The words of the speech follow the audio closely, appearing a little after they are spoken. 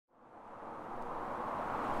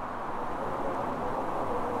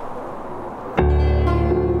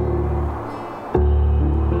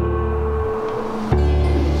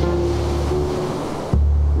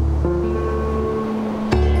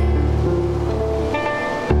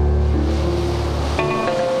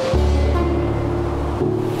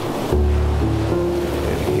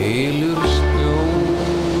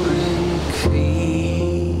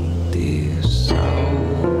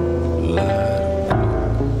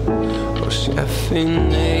og sjeffinn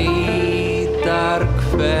neitar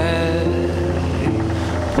hverri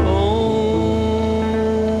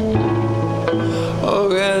bón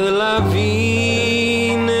og eðla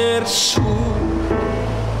vín súr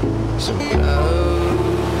sem bragð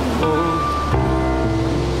og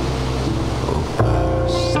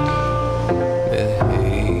bast með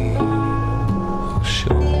heim og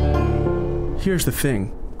sjón. Here's the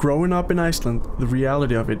thing. Growing up in Iceland, the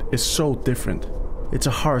reality of it is so different. It's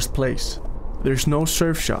a harsh place. There's no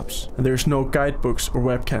surf shops, and there's no guidebooks or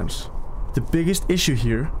webcams. The biggest issue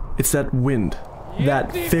here is that wind.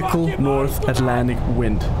 That fickle North Atlantic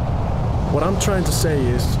wind. What I'm trying to say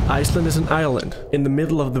is, Iceland is an island in the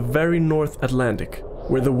middle of the very North Atlantic,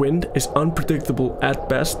 where the wind is unpredictable at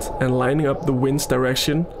best, and lining up the wind's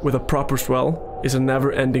direction with a proper swell is a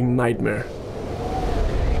never-ending nightmare.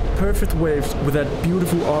 Perfect waves with that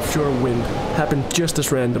beautiful offshore wind happen just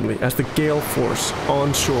as randomly as the gale force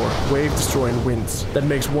onshore wave-destroying winds that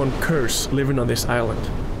makes one curse living on this island.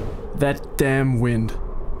 That damn wind.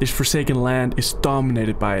 This forsaken land is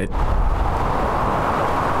dominated by it.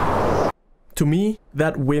 To me,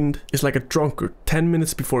 that wind is like a drunkard 10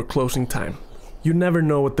 minutes before closing time. You never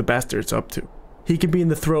know what the bastard's up to. He can be in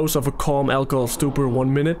the throes of a calm alcohol stupor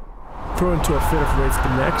 1 minute, throw into a fit of rage the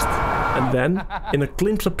next, and then, in a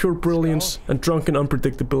glimpse of pure brilliance and drunken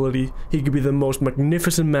unpredictability, he could be the most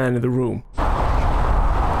magnificent man in the room.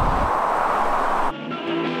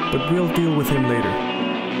 But we'll deal with him later.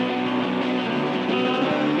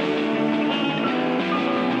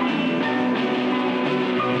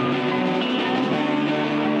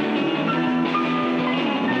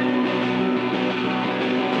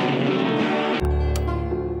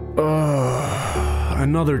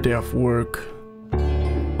 Another day of work.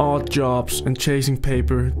 Odd jobs and chasing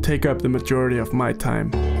paper take up the majority of my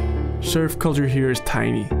time. Surf culture here is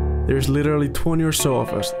tiny. There's literally 20 or so of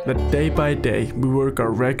us that day by day we work our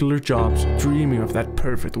regular jobs dreaming of that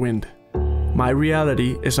perfect wind. My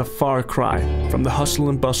reality is a far cry from the hustle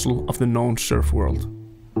and bustle of the known surf world.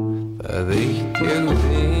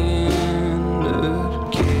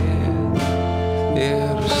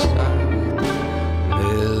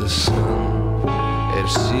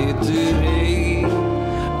 Situr ein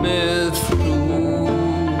með flútin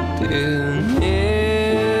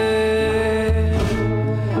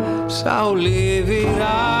sá lifir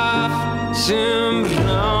af sem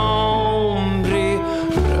rámri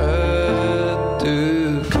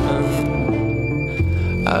röddu kann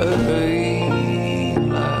að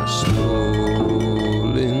raula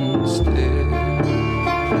stólinn stef.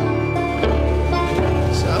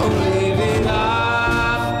 Sá lifir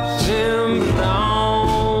af sem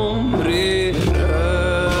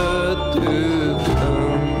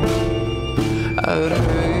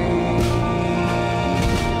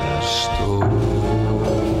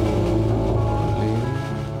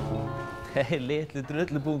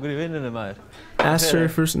As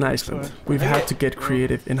surfers in Iceland, we've had to get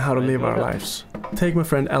creative in how to live our lives. Take my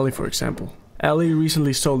friend Ellie for example. Ellie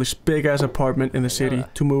recently sold this big-ass apartment in the city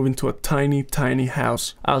to move into a tiny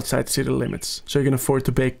house outside city limits, so he can afford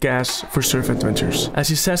to bake gas for surf adventures. As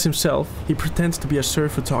he says himself, he pretends to be a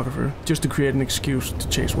surf photographer just to create an excuse to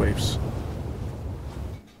chase waves.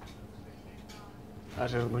 Það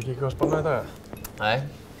séu ekki eitthvað spannað í dag? Nei,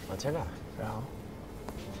 að tjekka? Já.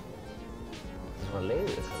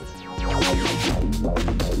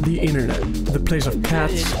 The internet, the place of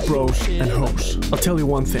cats, bros, and hoes. I'll tell you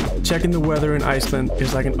one thing, checking the weather in Iceland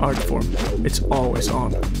is like an art form. It's always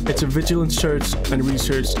on. It's a vigilant search and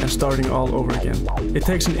research and starting all over again. It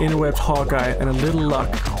takes an interwebs hawkeye and a little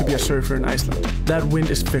luck to be a surfer in Iceland. That wind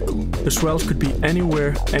is fickle. The swells could be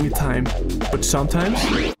anywhere, anytime, but sometimes...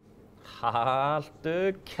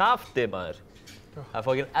 Haltu kjafti maður. Það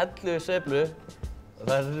fokkin 11 sveiflu og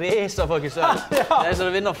það risa fokkin sveiflu. Það er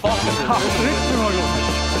að vinna fokkin sveiflu.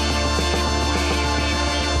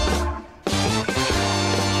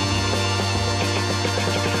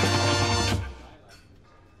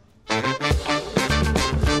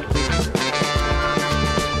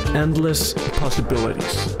 Endless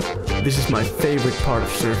possibilities. This is my favorite part of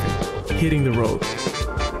surfing, hitting the road.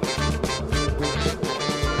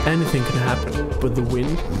 Anything can happen, but the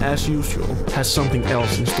wind, as usual, has something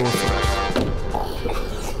else in store for us.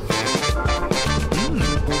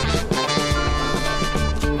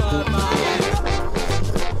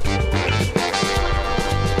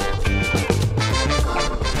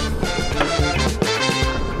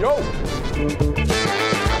 Yo!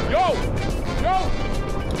 Yo! Yo!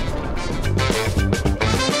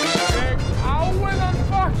 Ég áinnan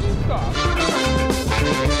fucking stað.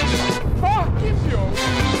 Fucking bjór.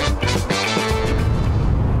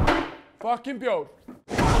 Fucking bjór.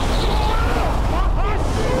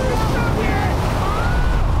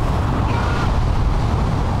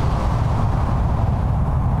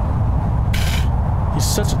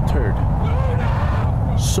 such a turd.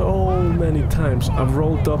 So many times I've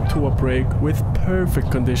rolled up to a break with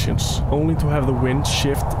perfect conditions, only to have the wind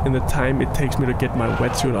shift in the time it takes me to get my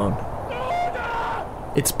wetsuit on.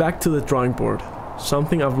 It's back to the drawing board.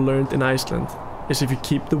 Something I've learned in Iceland is if you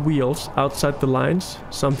keep the wheels outside the lines,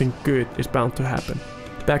 something good is bound to happen.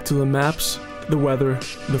 Back to the maps, the weather,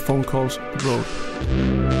 the phone calls, the road.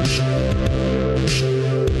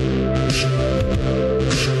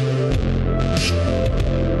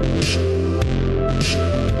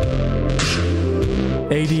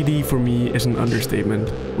 ADD for me is an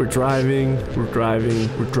understatement. We're driving,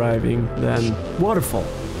 then waterfall.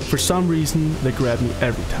 For some reason, they grab me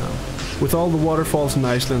every time. With all the waterfalls in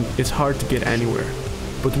Iceland, it's hard to get anywhere,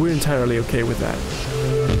 but we're entirely okay with that.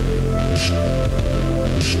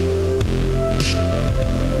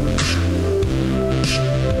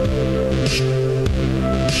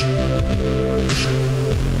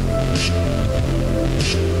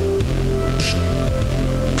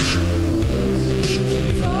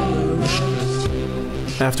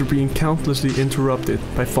 After being countlessly interrupted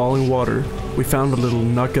by falling water, we found a little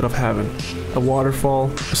nugget of heaven. A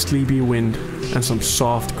waterfall, a sleepy wind, and some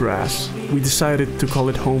soft grass. We decided to call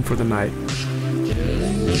it home for the night.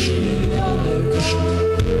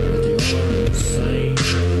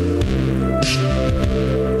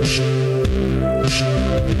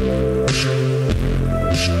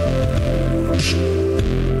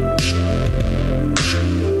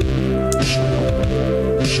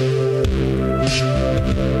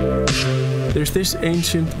 There's this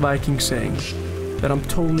ancient Viking saying that I'm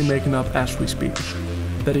totally making up as we speak,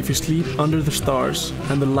 that if you sleep under the stars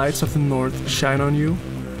and the lights of the north shine on you,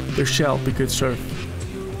 there shall be good surf.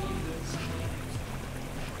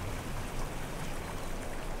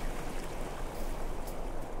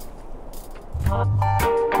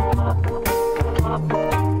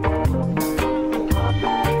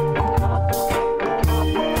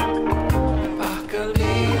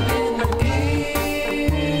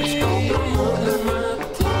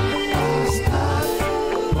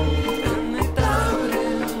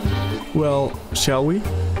 Well, shall we?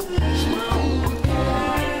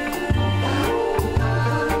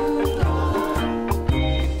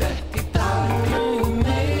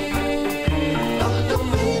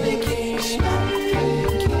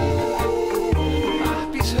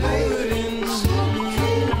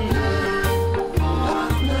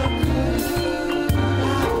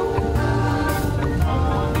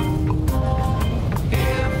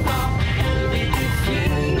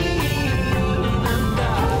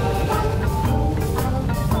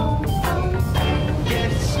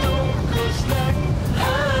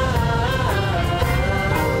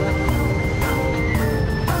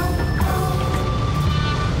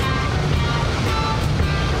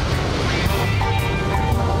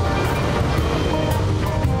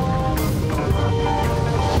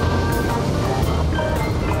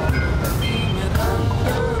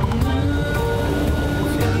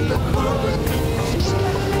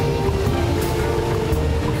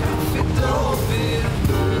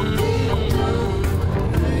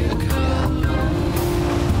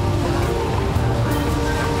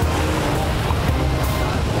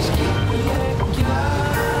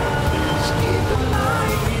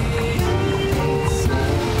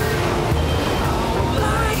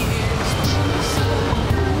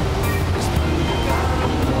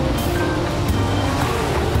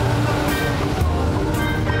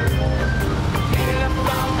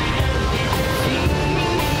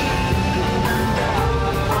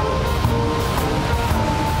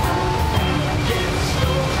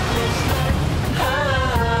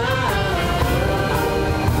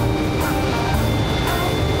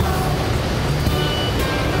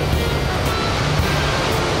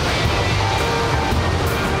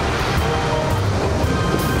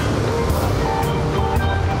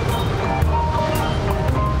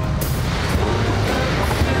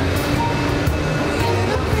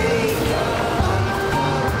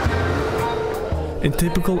 In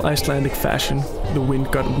typical Icelandic fashion, the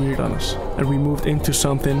wind got weird on us, and we moved into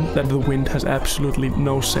something that the wind has absolutely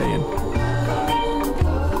no say in.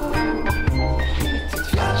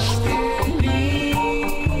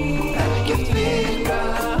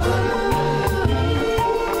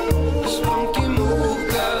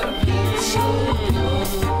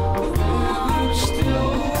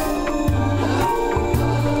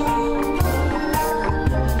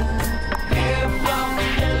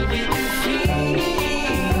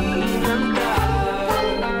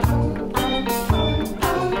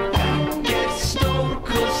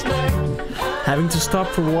 Having to stop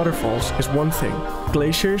for waterfalls is one thing.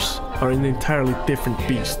 Glaciers are an entirely different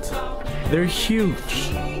beast. They're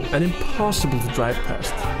huge. and impossible to drive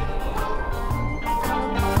past.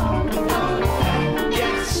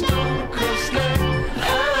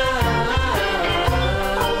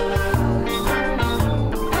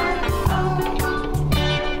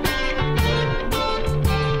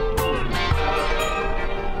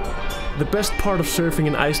 The best part of surfing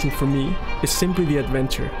in Iceland for me is simply the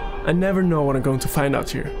adventure. I never know what I'm going to find out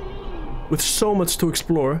here. With so much to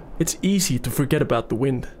explore, it's easy to forget about the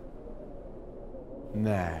wind.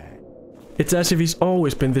 Nej. It's as if he's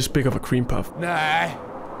always been this big of a cream puff. Nej.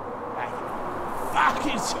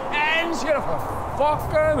 Fucking satan, skal du for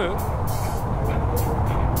fucken ud.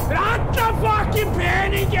 Rækker fucking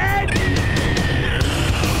pæn igen!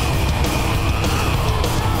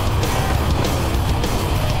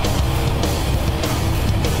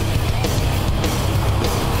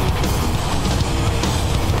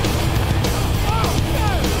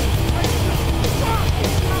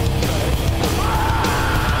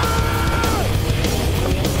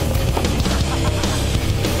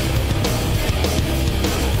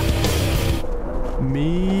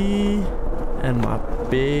 Me and my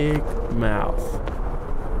big mouth.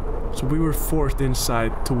 So we were forced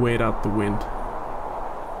inside to wait out the wind.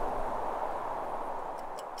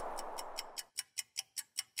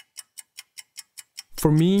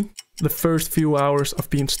 For me, the first few hours of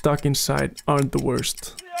being stuck inside aren't the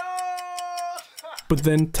worst. But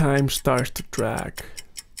then time starts to drag.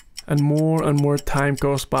 And more time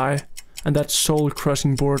goes by, and that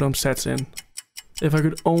soul-crushing boredom sets in. If I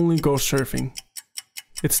could only go surfing.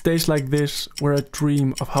 It's days like this where I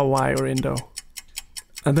dream of Hawaii or Indo.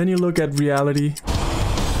 And then you look at reality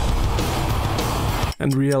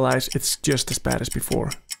and realize it's just as bad as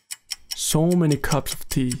before. So many cups of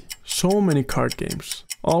tea, so many card games.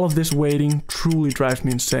 All of this waiting truly drives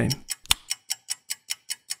me insane.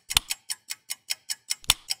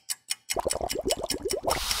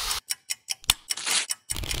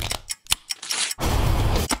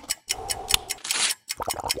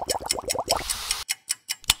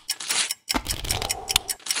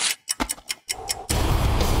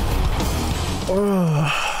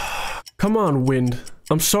 Come on, wind.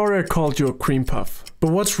 I'm sorry I called you a cream puff.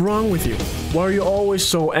 But what's wrong with you? Why are you always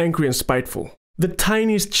so angry and spiteful? The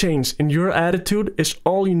tiniest change in your attitude is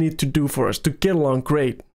all you need to do for us to get along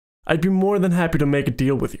great. I'd be more than happy to make a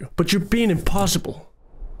deal with you. But you're being impossible.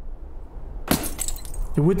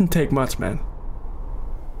 It wouldn't take much, man.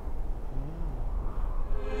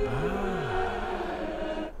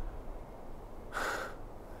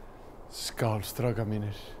 Skál, strákar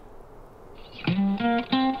mínir.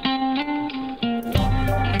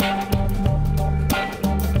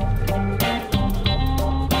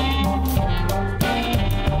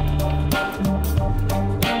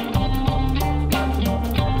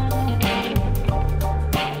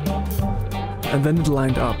 And then it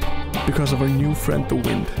lined up, because of our new friend the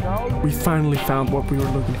wind. We finally found what we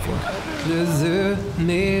were looking for. Leather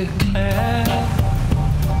med klær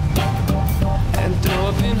En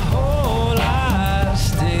dråben håler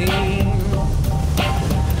sten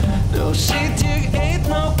Nu sitter jeg et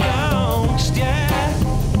nok gangst, ja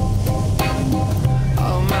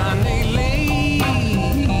Og man er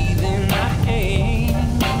leden af en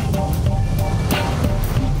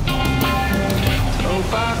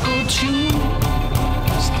Tobacco tjue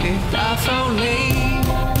Skæft af faglæg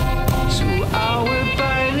Så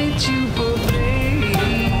arbejde tjue på blæg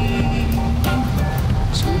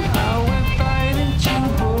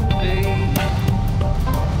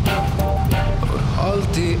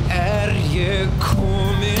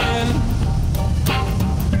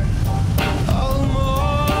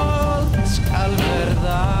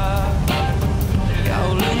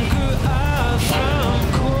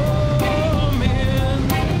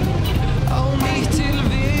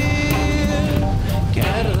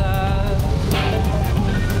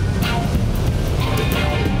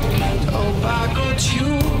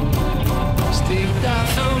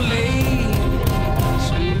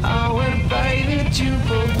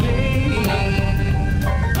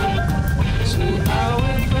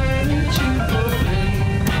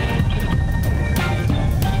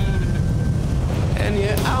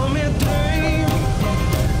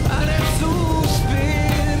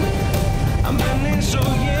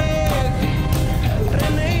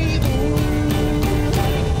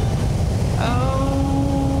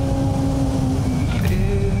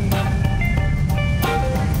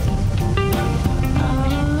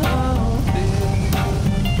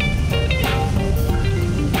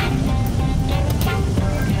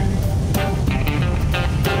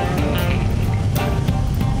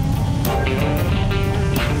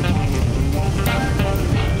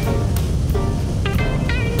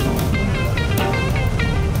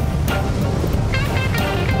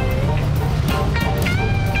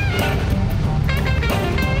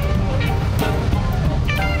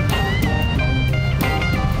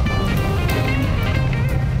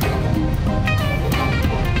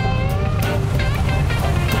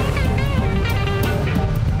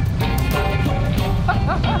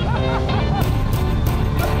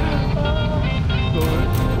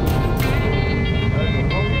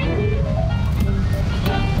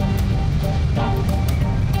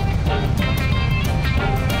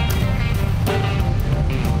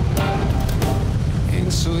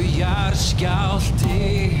Eins og jarðskjálfti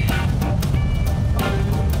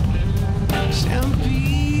sem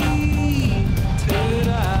bítur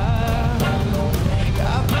að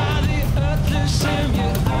gapaði öllu sem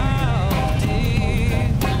ég átti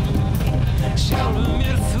sjálfum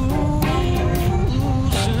mér þúsundfalt.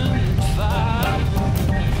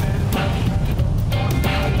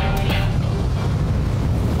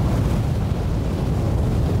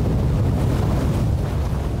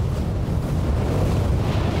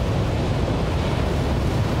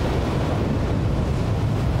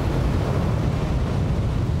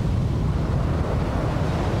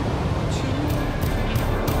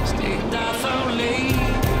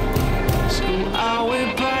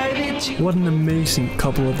 What an amazing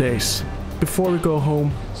couple of days. Before we go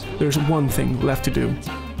home, there's one thing left to do.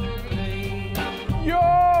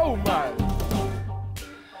 Yo, man!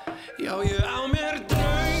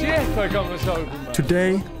 Shit, hvað er gaman að sjá ykkur, man.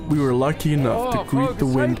 Today, we were lucky enough to greet the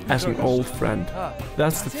wind as an old friend.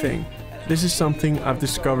 That's the thing. This is something I've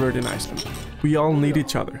discovered in Iceland. We all need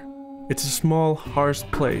each other. It's a small, harsh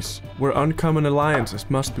place where uncommon alliances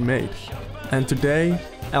must be made. And today,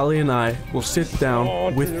 Ellie and I will sit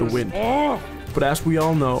down with the wind. But as we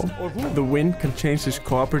all know, the wind can change his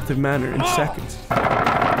cooperative manner in seconds.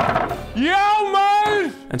 Yo,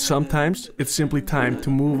 man! And sometimes it's simply time to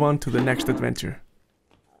move on to the next adventure.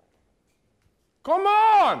 Come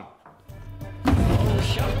on!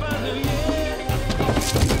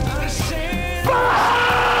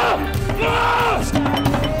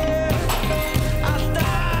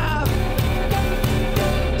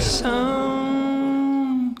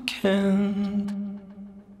 Some can.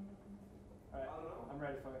 I'm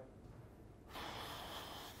ready for it.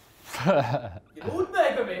 Út með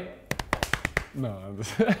ykkur mig! No, I'm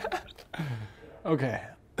just... Okay.